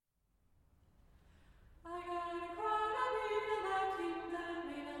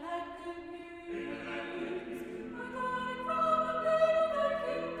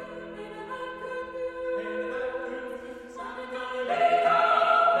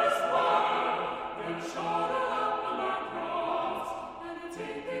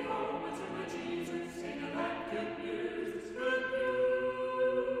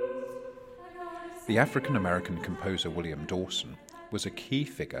The African-American composer William Dawson was a key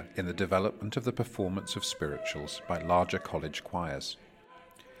figure in the development of the performance of spirituals by larger college choirs.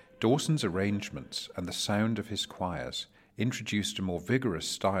 Dawson's arrangements and the sound of his choirs introduced a more vigorous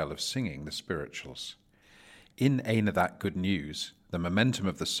style of singing the spirituals. In Ain't That Good News, the momentum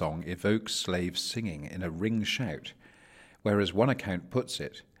of the song evokes slaves singing in a ring shout, whereas one account puts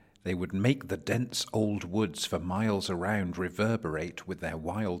it, they would make the dense old woods for miles around reverberate with their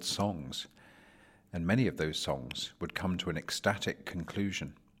wild songs, and many of those songs would come to an ecstatic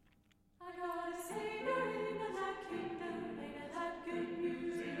conclusion.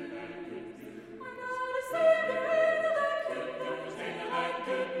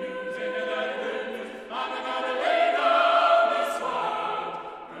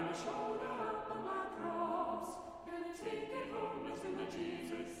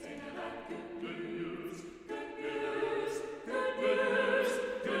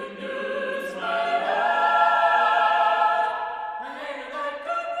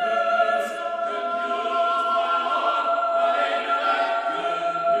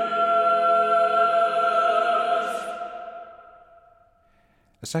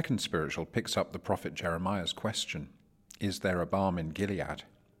 A second spiritual picks up the prophet Jeremiah's question, is there a balm in Gilead?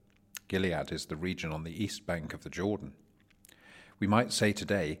 Gilead is the region on the east bank of the Jordan. We might say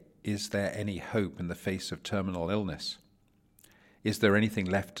today, is there any hope in the face of terminal illness? Is there anything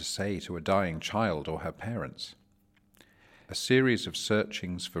left to say to a dying child or her parents? A series of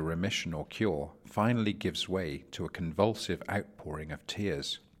searchings for remission or cure finally gives way to a convulsive outpouring of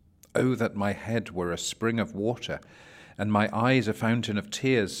tears. Oh, that my head were a spring of water, and my eyes a fountain of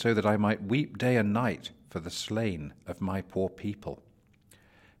tears, so that I might weep day and night for the slain of my poor people.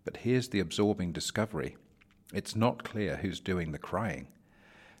 But here's the absorbing discovery. It's not clear who's doing the crying.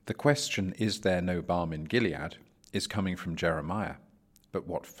 The question, is there no balm in Gilead, is coming from Jeremiah, but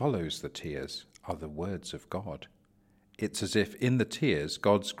what follows the tears are the words of God. It's as if in the tears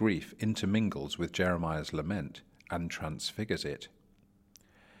God's grief intermingles with Jeremiah's lament and transfigures it.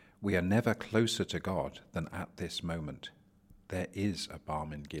 We are never closer to God than at this moment. There is a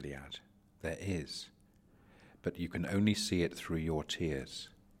balm in Gilead. There is. But you can only see it through your tears,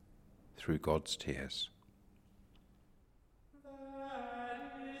 through God's tears.